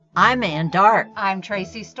I'm Ann Dark. I'm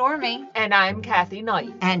Tracy Stormy. And I'm Kathy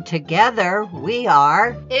Knight. And together we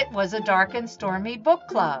are It Was a Dark and Stormy Book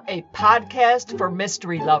Club, a podcast for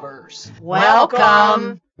mystery lovers.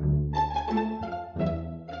 Welcome.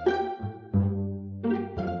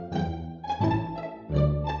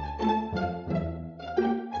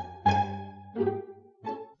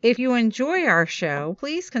 If you enjoy our show,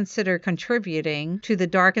 please consider contributing to the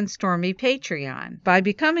Dark and Stormy Patreon. By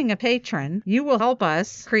becoming a patron, you will help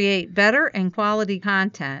us create better and quality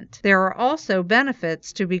content. There are also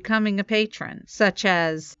benefits to becoming a patron, such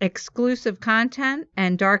as exclusive content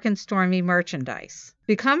and Dark and Stormy merchandise.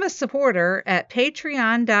 Become a supporter at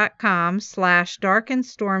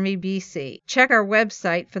patreon.com/darkandstormybc. Check our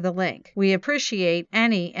website for the link. We appreciate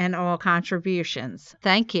any and all contributions.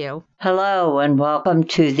 Thank you. Hello and welcome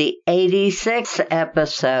to the 86th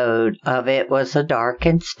episode of It Was a Dark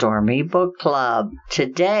and Stormy Book Club.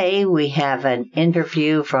 Today we have an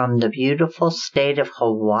interview from the beautiful state of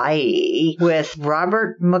Hawaii with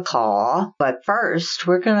Robert McCall. But first,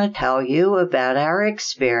 we're going to tell you about our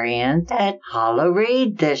experience at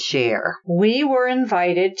Halloween this year. We were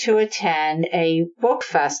invited to attend a book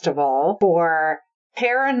festival for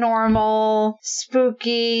paranormal,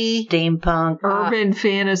 spooky, steampunk, urban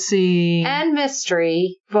fantasy, and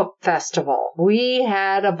mystery book festival. We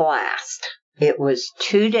had a blast. It was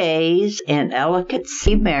 2 days in Ellicott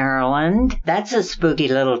City, Maryland. That's a spooky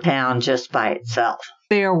little town just by itself.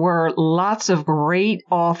 There were lots of great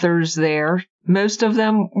authors there. Most of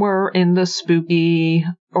them were in the spooky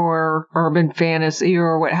or urban fantasy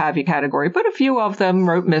or what have you category, but a few of them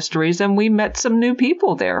wrote mysteries, and we met some new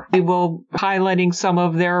people there. We will be highlighting some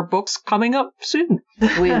of their books coming up soon.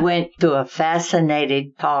 We went to a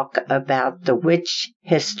fascinating talk about the witch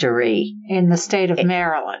history in the state of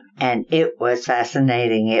Maryland. And it was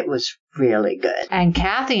fascinating. It was really good. And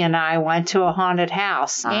Kathy and I went to a haunted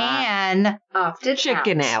house and opted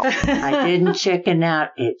chicken out. I didn't chicken out.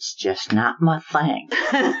 It's just not my thing. So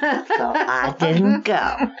I didn't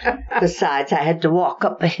go. Besides, I had to walk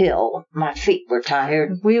up a hill. My feet were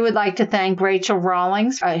tired. We would like to thank Rachel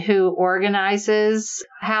Rawlings, who organizes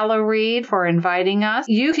Halloween, for inviting us.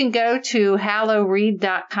 You can go to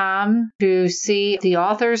hallowread.com to see the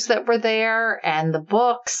authors that were there and the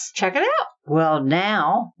books. Check it out. Well,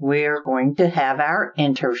 now we're going to have our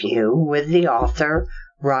interview with the author,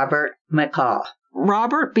 Robert McCall.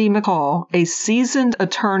 Robert B. McCall, a seasoned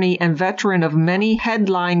attorney and veteran of many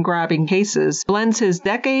headline-grabbing cases, blends his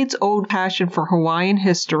decades-old passion for Hawaiian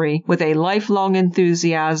history with a lifelong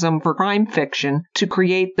enthusiasm for crime fiction to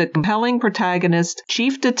create the compelling protagonist,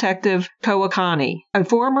 Chief Detective Kawakani. A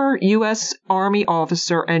former U.S. Army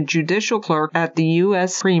officer and judicial clerk at the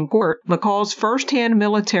U.S. Supreme Court, McCall's first-hand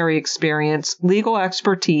military experience, legal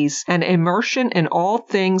expertise, and immersion in all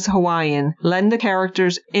things Hawaiian lend the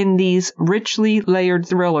characters in these richly layered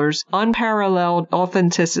thrillers unparalleled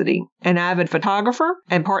authenticity. An avid photographer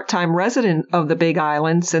and part-time resident of the Big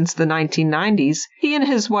Island since the 1990s, he and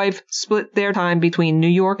his wife split their time between New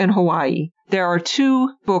York and Hawaii. There are 2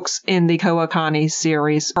 books in the Kawakani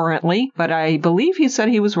series currently, but I believe he said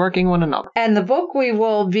he was working on another. And the book we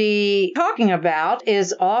will be talking about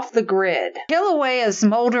is Off the Grid. Kilauea's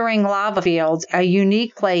smoldering lava fields, a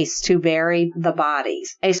unique place to bury the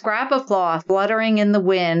bodies. A scrap of cloth fluttering in the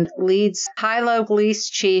wind leads Hilo Police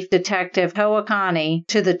Chief Detective Kawakani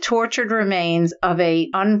to the tortured remains of an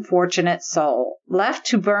unfortunate soul. Left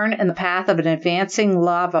to burn in the path of an advancing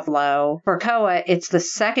lava flow, for Koa, it's the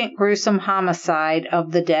second gruesome homicide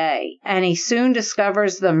of the day, and he soon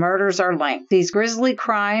discovers the murders are linked. These grisly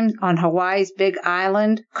crimes on Hawaii's Big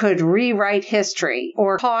Island could rewrite history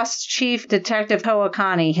or cost Chief Detective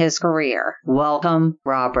Kawakani his career. Welcome,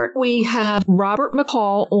 Robert. We have Robert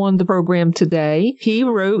McCall on the program today. He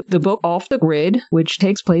wrote the book Off the Grid, which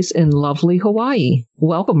takes place in lovely Hawaii.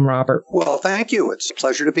 Welcome, Robert. Well, thank you. It's a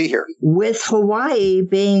pleasure to be here. With Hawaii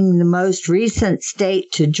being the most recent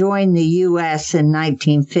state to join the U.S. in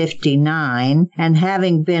 1959 and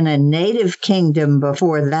having been a native kingdom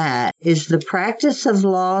before that, is the practice of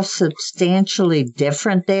law substantially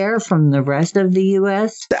different there from the rest of the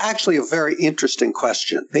U.S.? Actually, a very interesting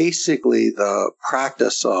question. Basically, the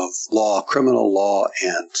practice of law, criminal law,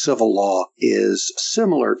 and civil law is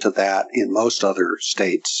similar to that in most other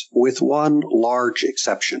states, with one large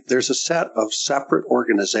exception. There's a set of separate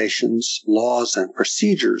organizations, laws, and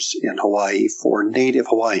procedures in Hawaii for Native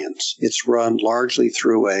Hawaiians. It's run largely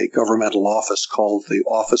through a governmental office called the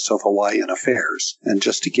Office of Hawaiian Affairs. And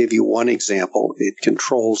just to give you one example, it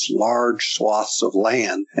controls large swaths of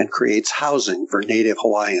land and creates housing for Native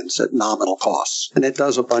Hawaiians at nominal costs. And it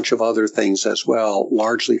does a bunch of other things as well,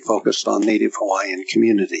 largely focused on Native Hawaiian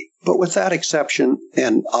community. But with that exception,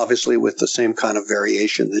 and obviously with the same kind of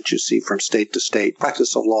variation that you see from state to state,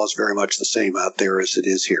 practice of law is very much the same out there as it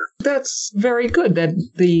is here. That's very good that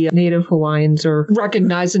the Native Hawaiians are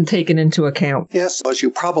recognized and taken into account. Yes, as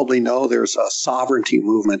you probably know, there's a sovereignty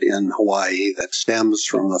movement in Hawaii that stems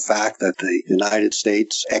from the fact that the United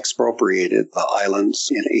States expropriated the islands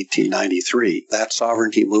in 1893. That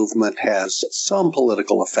sovereignty movement has some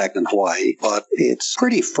political effect in Hawaii, but it's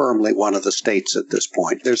pretty firmly one of the states at this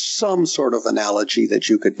point. There's some sort of analogy that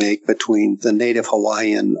you could make between the Native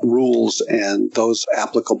Hawaiian rules and those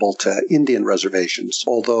applicable to Indian reservations,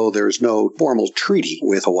 although there's no formal treaty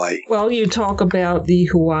with Hawaii. Well, you talk about the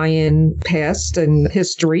Hawaiian past and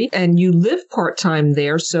history, and you live part-time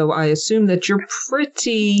there, so I assume that you're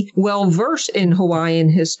pretty well-versed in Hawaiian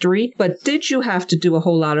history, but did you have to do a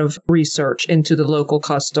whole lot of research into the local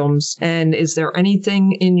customs? And is there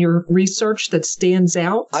anything in your research that stands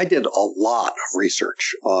out? I did a lot of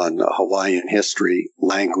research on Hawaiian history,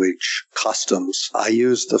 language, customs. I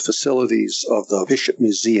used the facilities of the Bishop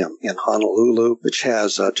Museum in Honolulu, which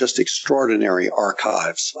has just extraordinary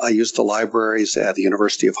archives. I used the libraries at the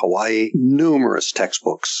University of Hawaii, numerous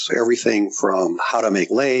textbooks, everything from how to make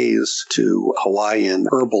leis to Hawaiian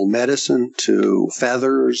herbal medicine to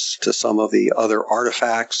feathers to some of the other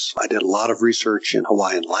artifacts. I did a lot of research in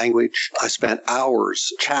Hawaiian language. I spent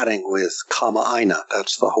hours chatting with Kama'aina.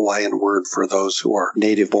 That's the Hawaiian word for those who are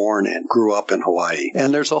native born and grew up in Hawaii.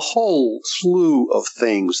 And there's a whole slew of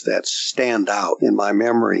things that stand out in my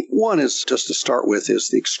memory. One is, just to start with, is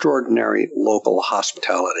the extraordinary local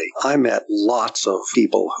hospitality. I met lots of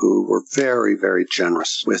people who were very, very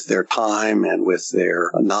generous with their time and with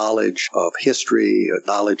their knowledge of history,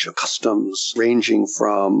 knowledge of customs, ranging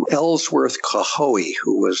from Ellsworth Kahoe,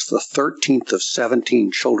 who was the 13th of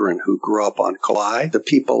 17 children who grew up on Kauai, to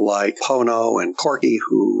people like Pono and Corky,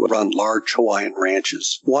 who run large Hawaiian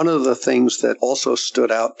ranches. One of the things that also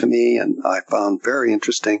stood out to me and I found very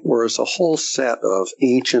interesting was a whole set of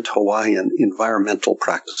ancient Hawaiian environmental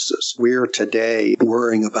practices. We're today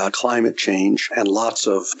worrying about climate change and lots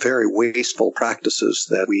of very wasteful practices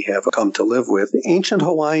that we have come to live with. The ancient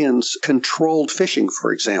Hawaiians controlled fishing,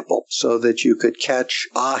 for example, so that you could catch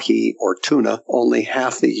ahi or tuna only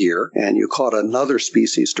half the year, and you caught another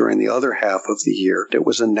species during the other half of the year. It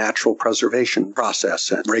was a natural preservation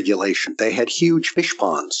process and regulation. They had huge fish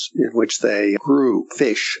ponds in which they grew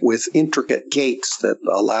fish with intricate gates that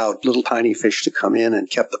allowed little tiny fish to come in and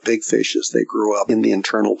kept the big fish as they grew up in the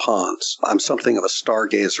internal ponds. I'm something of a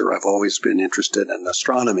stargazer. I've always been interested in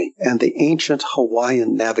astronomy. And the ancient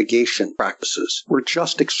Hawaiian navigation practices were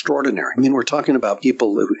just extraordinary. I mean, we're talking about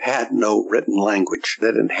people who had no written language. They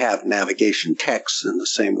didn't have navigation texts in the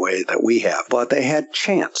same way that we have. But they had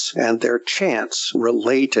chants, and their chants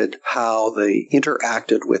related how they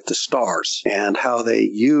interacted with the stars and how they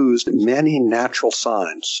used many natural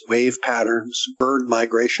signs, wave patterns, bird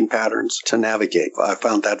migration patterns to navigate. I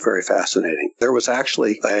found that very fascinating. There was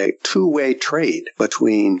actually a two-way trade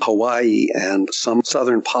between Hawaii and some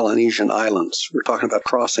southern Polynesian islands. We're talking about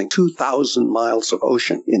crossing 2,000 miles of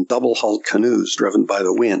ocean in double-hulled canoes driven by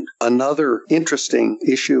the wind. Another interesting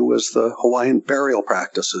issue was the Hawaiian burial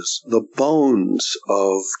practices. The bones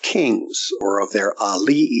of kings, or of their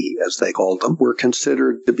ali'i, as they called them, were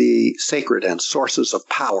considered to be sacred and sources of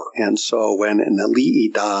power. And so when an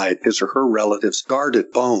ali'i died, his or her relatives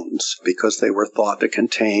guarded bones because they were thought to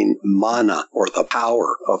contain mana, or the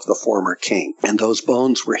power of the former king. And those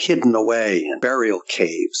bones were hidden away in burial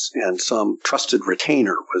caves, and some trusted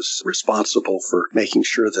retainer was responsible for making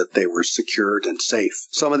sure that they were secured and safe.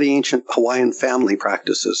 Some of the ancient Hawaiian family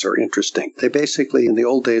practices are interesting. They basically, in the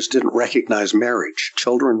old days, didn't recognize marriage.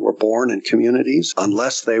 Children were born in communities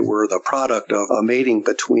unless they were the product of a mating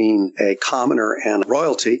between a commoner and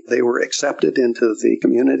royalty. They were accepted into the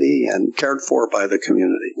community and cared for by the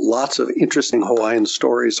community. Lots of interesting Hawaiian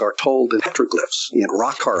stories are told in petroglyphs, in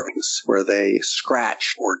rock carvings, where they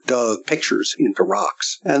scratch or dug pictures into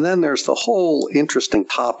rocks. And then there's the whole interesting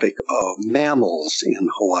topic of mammals in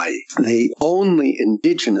Hawaii. The only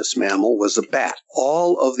indigenous mammal was a bat.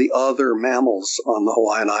 All of the other mammals on the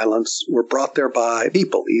Hawaiian Islands were brought there by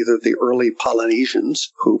people, either the early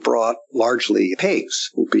Polynesians, who brought largely pigs,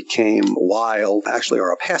 who became wild, actually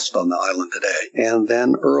are a pest on the island today, and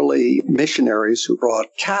then early missionaries who brought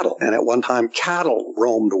cattle. And at one time, cattle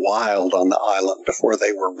roamed wild on the island before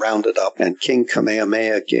they were rounded up, and King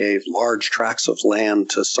Kamehameha gave large tracts of land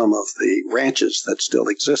to some of the ranches that still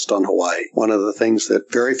exist on Hawaii. One of the things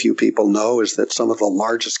that very few people know is that some of the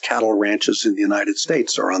largest cattle ranches in the United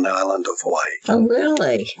States are on the island of Hawaii. Oh,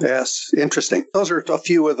 really? Yes, interesting. Those are a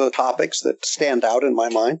few of the topics that stand out in my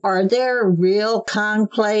mind. Are there real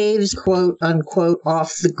conclaves, quote unquote, quote-unquote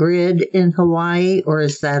off the grid in Hawaii, or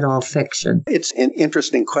is that all fiction? It's an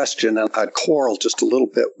interesting question, and I'd quarrel just a little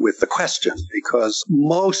bit with the question, because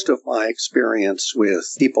most of my experience with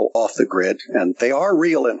people off the grid, and they are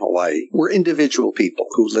real in Hawaii, were individual people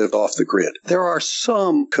who lived off the grid. There are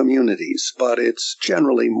some communities, but it's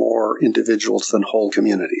generally more individuals than whole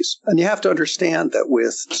communities. And you have to understand that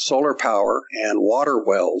with solar power and water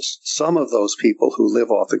wells, some of those people who live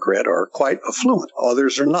off the grid are quite affluent.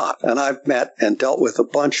 Others are not. And I've met and dealt with a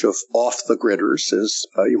bunch of off-the-gridders, as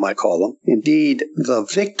you might call them. Indeed, the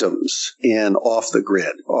victims in Off the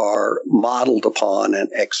Grid are modeled upon and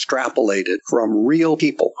extrapolated from real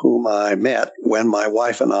people whom I met when my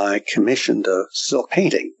wife and I commissioned a silk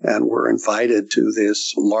painting and were invited to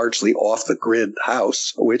this largely off-the-grid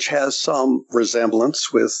house, which has some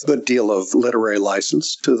resemblance with a good deal of literary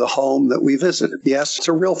license to the home that we visited. Yes, it's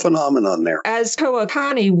a real phenomenon there. As Koa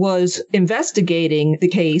Akane was investigating the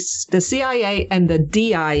case, the CIA and the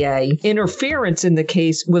DIA interference in the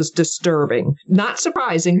case was disturbing. Not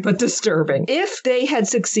surprising, but disturbing. If they had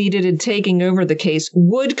succeeded in taking over the case,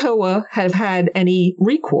 would Koa have had any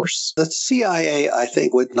recourse? The CIA, I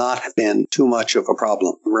think, would not have been too much of a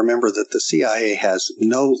problem. Remember that the CIA has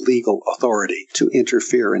no legal authority to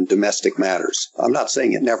interfere in domestic matters. I'm not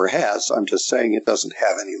saying it never has. I'm just saying it doesn't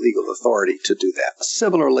have any legal authority to do that.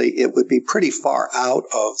 Similarly, it would be pretty far out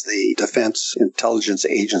of the Defense Intelligence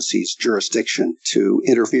Agency's jurisdiction to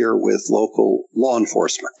interfere with local law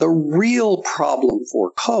enforcement. The real problem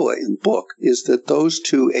for Koa in the book is that those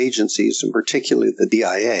two agencies, and particularly the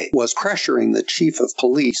DIA, was pressuring the chief of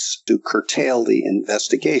police to curtail the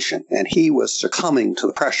investigation, and he was succumbing to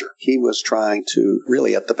the pressure. He was trying to,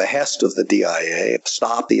 really at the behest of the DIA,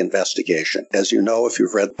 stop the investigation. As you know, if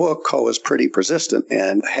you've read the book, Koa is pretty persistent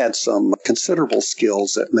and had some considerable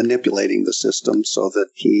skills at manipulating the system so that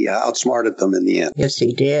he outsmarted them in the end. Yes,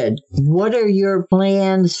 he did. What are your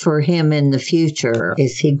plans for him in the future?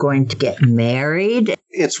 Is he going to get married?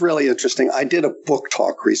 It's really interesting. I did a book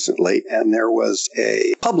talk recently, and there was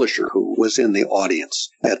a publisher who was in the audience.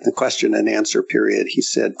 At the question and answer period, he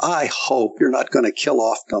said, "I hope you're not going to kill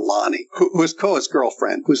off Nalani," who is Koa's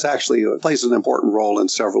girlfriend, who's actually plays an important role in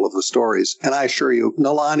several of the stories. And I assure you,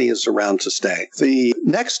 Nalani is around to stay. The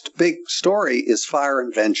next big story is Fire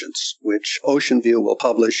and Vengeance, which Ocean View will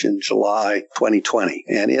publish in July 2020.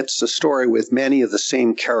 And it's a story with many of the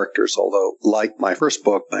same characters, although like my first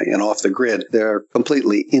book, in Off the Grid, they're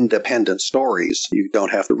completely independent stories. You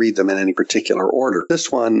don't have to read them in any particular order.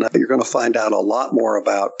 This one, you're going to find out a lot more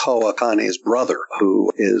about Koa Akane's brother,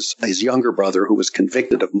 who is his younger brother, who was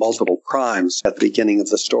convicted of multiple crimes at the beginning of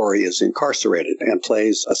the story, is incarcerated and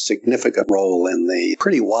plays a significant role in the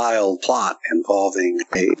pretty wild plot involving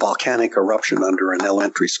a volcanic eruption under an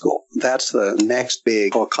elementary school. That's the next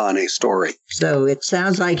big Koa Akane story. So it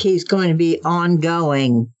sounds like he's going to be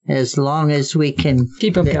ongoing as long as we can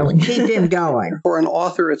Keep him going. Keep him going. For an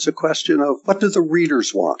author, it's a question of what do the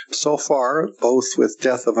readers want? So far, both with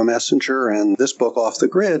Death of a Messenger and this book, Off the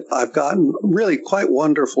Grid, I've gotten really quite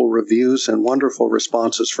wonderful reviews and wonderful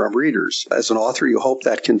responses from readers. As an author, you hope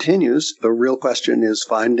that continues. The real question is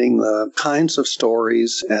finding the kinds of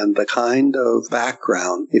stories and the kind of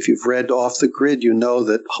background. If you've read Off the Grid, you know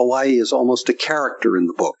that Hawaii is almost a character in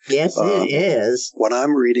the book. Yes, it is. When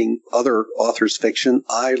I'm reading other authors' fiction,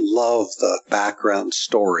 I love the background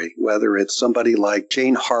story, whether it's somebody like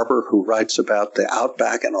Jane Harper, who writes about the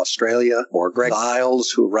outback in Australia, or Greg Isles,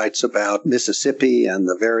 who writes about Mississippi and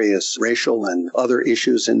the various racial and other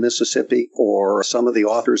issues in Mississippi, or some of the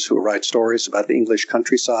authors who write stories about the English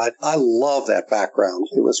countryside. I love that background.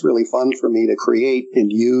 It was really fun for me to create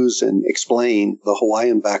and use and explain the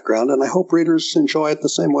Hawaiian background, and I hope readers enjoy it the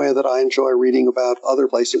same way that I enjoy reading about other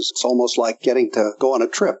places. It's almost like getting to go on a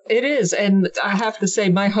trip. It is, and I have to say,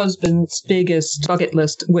 my husband's biggest bucket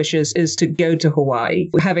list wishes is to go to Hawaii.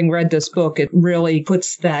 Having read this book, it really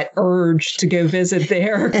puts that urge to go visit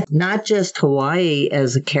there. Not just Hawaii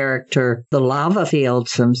as a character, the lava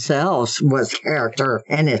fields themselves was character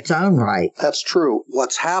in its own right. That's true.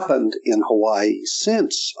 What's happened in Hawaii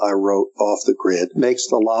since I wrote Off the Grid makes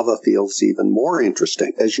the lava fields even more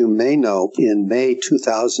interesting. As you may know, in May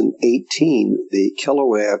 2018, the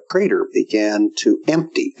Kilauea crater began to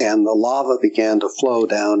empty, and the lava began to flow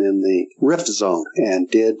down in the rift zone and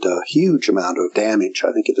did a huge amount of damage.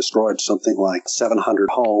 I think it destroyed something like 700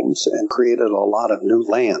 homes and created a lot of new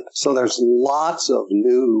land. So there's lots of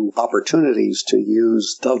new opportunities to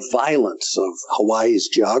use the violence of Hawaii's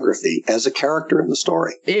geography as a character in the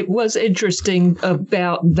story. It was interesting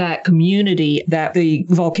about that community that the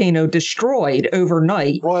volcano destroyed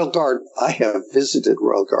overnight. Royal Garden. I have visited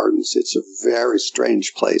Royal Gardens. It's a very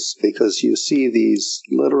strange place because you see these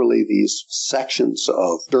sections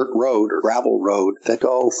of dirt road or gravel road that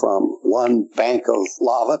go from one bank of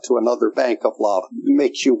lava to another bank of lava. It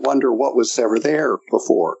makes you wonder what was ever there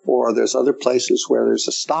before. Or there's other places where there's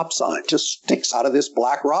a stop sign just sticks out of this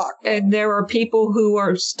black rock. And there are people who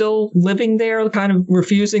are still living there, kind of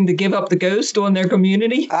refusing to give up the ghost on their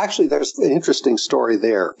community. Actually, there's an interesting story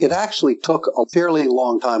there. It actually took a fairly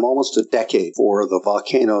long time, almost a decade, for the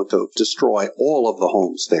volcano to destroy all of the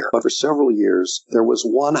homes there. But for several years, there was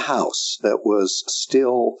one house that was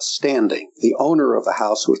still standing. The owner of the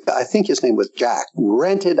house, I think his name was Jack,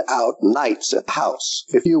 rented out nights at the house.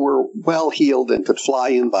 If you were well-heeled and could fly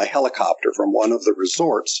in by helicopter from one of the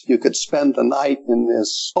resorts, you could spend the night in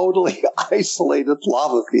this totally isolated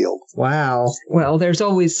lava field. Wow. Well, there's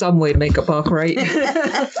always some way to make a buck, right?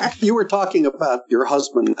 You were talking about your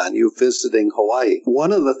husband and you visiting Hawaii.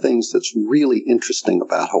 One of the things that's really interesting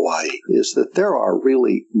about Hawaii is that there are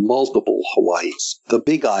really multiple Hawaiis. The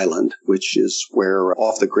Big Island, which is where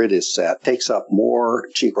Off the Grid is set, takes up more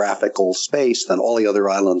geographical space than all the other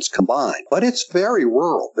islands combined. But it's very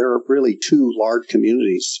rural. There are really two large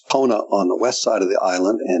communities, Kona on the west side of the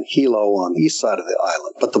island and Hilo on the east side of the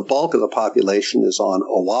island. But the bulk of the population is on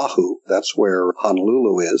Oahu. That's where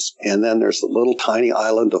Honolulu is. And then there's the little tiny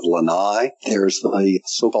island of Lanai. There's the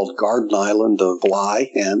so-called Garden Island of Hawaii.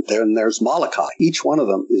 And then there's Molokai. Each one of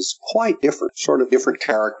them is quite different, sort of different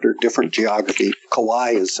character, different geography.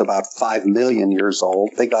 Kauai is about 5 million years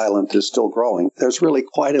old. Big Island is still growing. There's really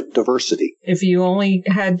quite a diversity. If you only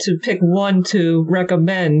had to pick one to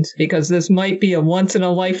recommend, because this might be a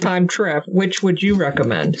once-in-a-lifetime trip, which would you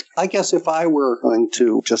recommend? I guess if I were going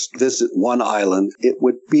to just visit one island, it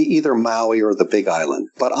would be either Maui or the Big Island.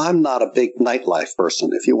 But I'm not a big nightlife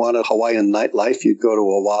person. If you wanted Hawaiian nightlife, you'd go to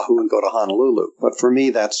Oahu and go to Honolulu. But for me,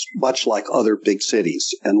 that's much like other big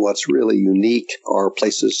cities. And what's really unique are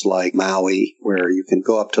places like Maui, where you can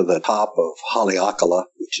go up to the top of Haleakala,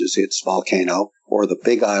 which is its volcano, or the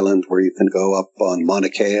Big Island where you can go up on Mauna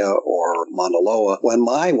Kea or Mauna Loa. When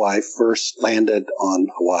my wife first landed on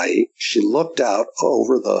Hawaii, she looked out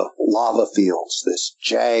over the lava fields, this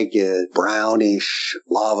jagged, brownish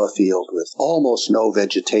lava field with almost no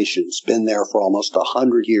vegetation. It's been there for almost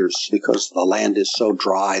 100 years because the land is so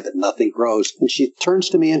dry that nothing grows. And she turns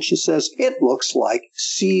to me and she says, "It looks like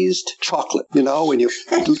seized chocolate." You know, when you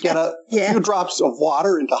get a few drops of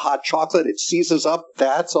water into hot chocolate, it seizes up.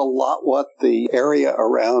 That's a lot what the area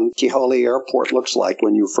around Kiholi Airport looks like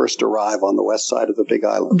when you first arrive on the west side of the Big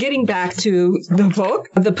Island. Getting back to the book,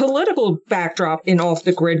 the political backdrop in Off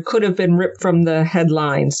the Grid could have been ripped from the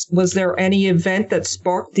headlines. Was there any event that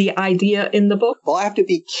sparked the idea in the book? Well, I have to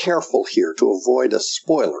be careful here to avoid a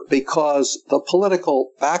spoiler because the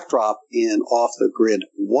political backdrop in Off the Grid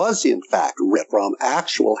was in fact ripped from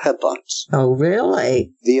actual headlines. Oh,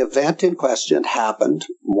 really? The event in question happened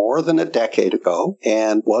more than a decade ago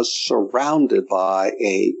and was surrounded by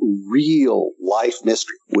a real life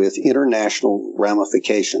mystery with international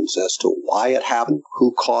ramifications as to why it happened,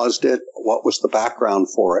 who caused it, what was the background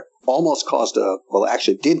for it.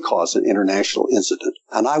 Did cause an international incident.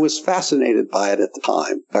 And I was fascinated by it at the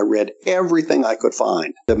time. I read everything I could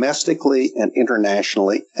find, domestically and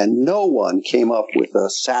internationally, and no one came up with a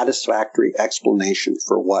satisfactory explanation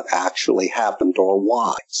for what actually happened or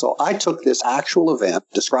why. So I took this actual event,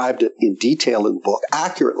 described it in detail in the book,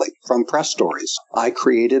 accurately from press stories. I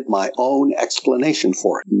created my own explanation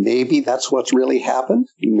for it. Maybe that's what's really happened.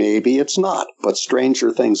 Maybe it's not. But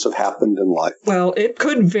stranger things have happened in life. Well, it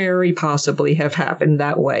could very possibly have happened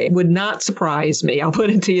that way. It would not surprise me. I'll put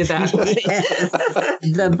it to you that way.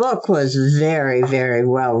 The book was very, very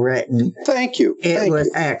well written. Thank you. It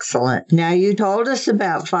was excellent. Now, you told us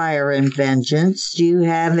about Fire and Vengeance. Do you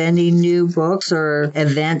have any new books or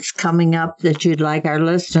events coming up that you'd like our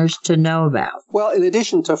listeners to know about? Well, in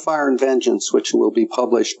addition to Fire and Vengeance, which will be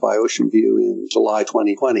published by Ocean View in July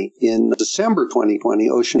 2020, in December 2020,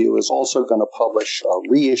 Ocean View is also going to publish a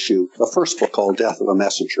reissue, the first book called Death of a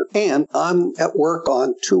Messenger. And I'm at work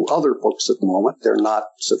on 2 other books at the moment. They're not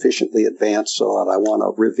sufficiently advanced so that I want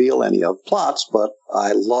to reveal any of the plots, but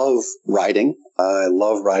I love writing. I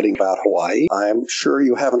love writing about Hawaii. I'm sure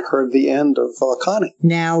you haven't heard the end of Connie.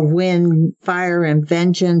 Now, when Fire and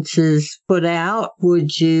Vengeance is put out,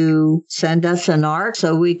 would you send us an arc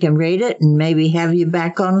so we can read it and maybe have you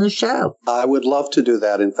back on the show? I would love to do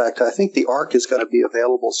that. In fact, I think the arc is going to be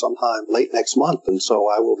available sometime late next month, and so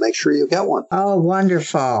I will make sure you get one. Oh,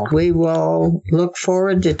 wonderful. We will look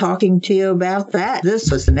forward to talking to you about that. This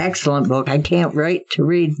was an excellent book. I can't wait to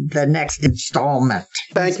read the next installment.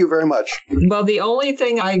 Thank you very much. Well, the only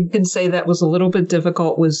thing I can say that was a little bit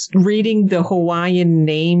difficult was reading the Hawaiian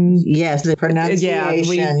name. Yes, the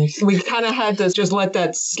pronunciation. Yeah, we kind of had to just let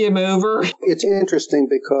that skim over. It's interesting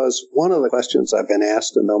because one of the questions I've been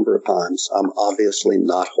asked a number of times, I'm obviously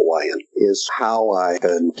not Hawaiian, is how I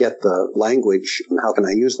can get the language and how can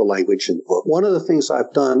I use the language in the book. One of the things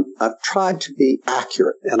I've done, I've tried to be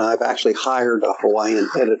accurate, and I've actually hired a Hawaiian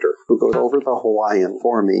editor who goes over the Hawaiian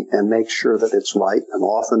for me and makes sure that it's right and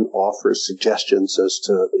often offers suggestions as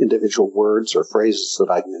to individual words or phrases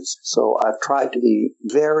that I use. So I've tried to be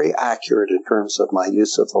very accurate in terms of my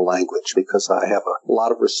use of the language because I have a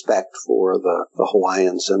lot of respect for the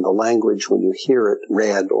Hawaiians, and the language, when you hear it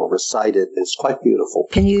read or recited, is quite beautiful.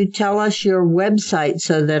 Can you tell us your website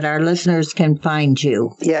so that our listeners can find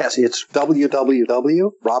you? Yes, it's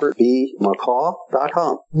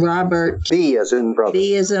www.robertbmccaw.com. Robert B as in brother.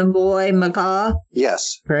 B as in boy, McCaw?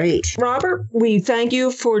 Yes. Great. Robert, we thank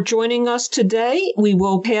you for joining us today. We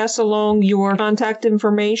will pass along your contact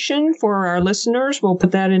information for our listeners. We'll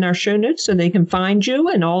put that in our show notes so they can find you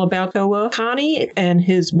and all about Koa Connie and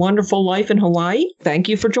his wonderful life in Hawaii. Thank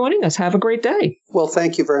you for joining us. Have a great day. Well,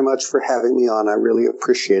 thank you very much for having me on. I really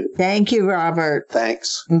appreciate it. Thank you, Robert.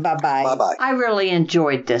 Thanks. Bye-bye. Bye-bye. I really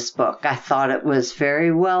enjoyed this book. I thought it was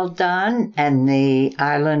very well done, and the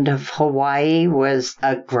island of Hawaii was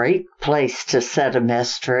a great place to set a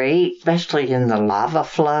mystery, especially in the lava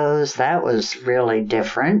flows. That was really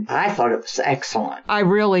different. I thought it was excellent. I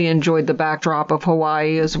really enjoyed the backdrop of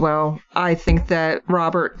Hawaii as well. I think that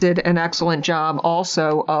Robert did an excellent job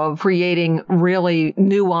also of creating really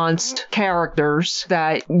nuanced characters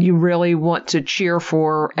that you really want to cheer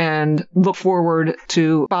for and look forward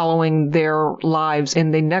to following their lives in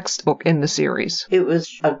the next book in the series. It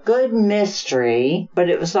was a good mystery, but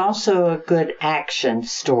it was also a good action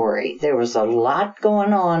story. There was a lot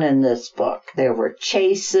going on in this book. There were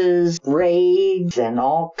chases, raids, and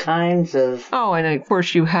all kinds of... Oh, and of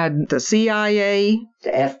course you had the CIA... The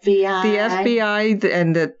FBI. The FBI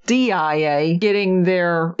and the DIA getting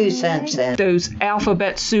their 2 cents in. Those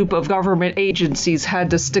alphabet soup of government agencies had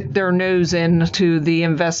to stick their nose into the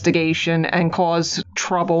investigation and cause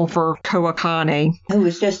trouble for Koa Connie. Who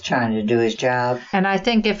was just trying to do his job. And I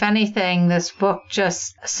think, if anything, this book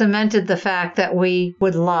just cemented the fact that we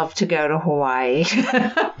would love to go to Hawaii.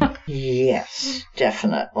 Yes,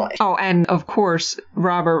 definitely. Oh, and of course,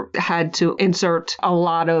 Robert had to insert a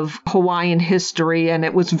lot of Hawaiian history, and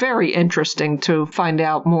it was very interesting to find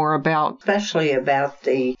out more about. Especially about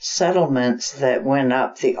the settlements that went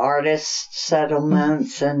up, the artist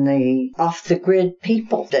settlements and the off-the-grid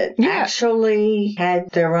people that actually had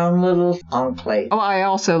their own little enclave. Oh, I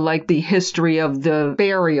also like the history of the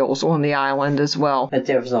burials on the island as well. But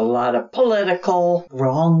there was a lot of political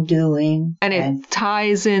wrongdoing. And it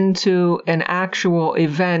ties into an actual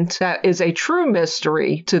event that is a true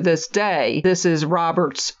mystery to this day. This is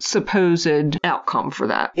Robert's supposed outcome for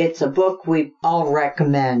that. It's a book we all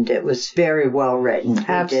recommend. It was very well written.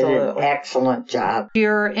 Absolutely. He did an excellent job. If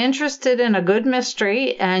you're interested in a good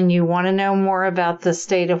mystery and you want to know more about the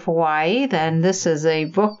state of Hawaii, then this is a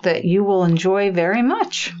book that you will enjoy very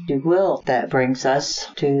much. You will. That brings us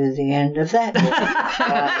to the end of that book.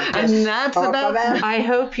 And that's about it. I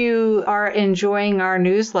hope you are enjoying our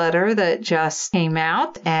newsletter that just came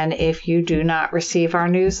out. And if you do not receive our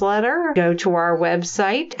newsletter, go to our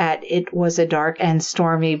website at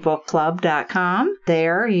itwasadarkandstormybookclub.com.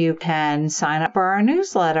 There you can sign up for our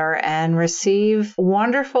newsletter and receive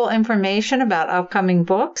wonderful information about upcoming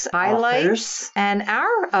books, highlights, and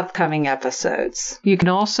our upcoming episodes. You can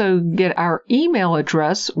also get our email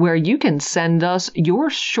address where you can send us your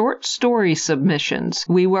short story submissions.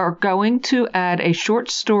 We are going to add a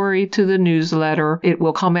short story to the newsletter. It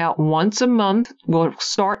will come out once a month. We'll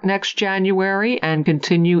start next January and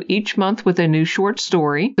continue each month with a new short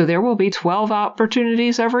story. So there will be 12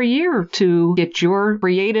 opportunities every year to get your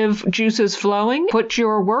creative juices flowing, put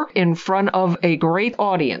your work in front of a great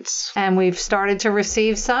audience. And we've started to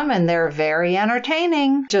receive some, and they're very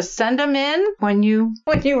entertaining. Just send them in when you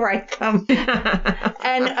write them.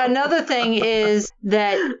 And another thing is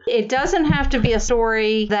that it doesn't have to be a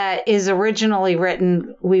story that is originally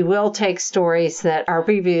written. We will take stories that are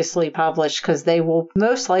previously published because they will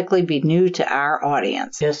most likely be new to our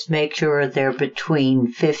audience. Just make sure they're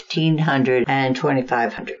between 1,500 and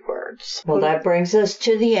 2,500 words. Well, that brings us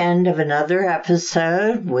to the end of another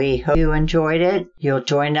episode. We hope you enjoyed it. You'll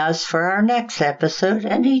join us for our next episode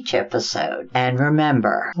and each episode. And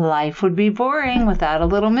remember, Life would be boring without a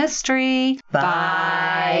little mystery.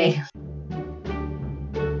 bye.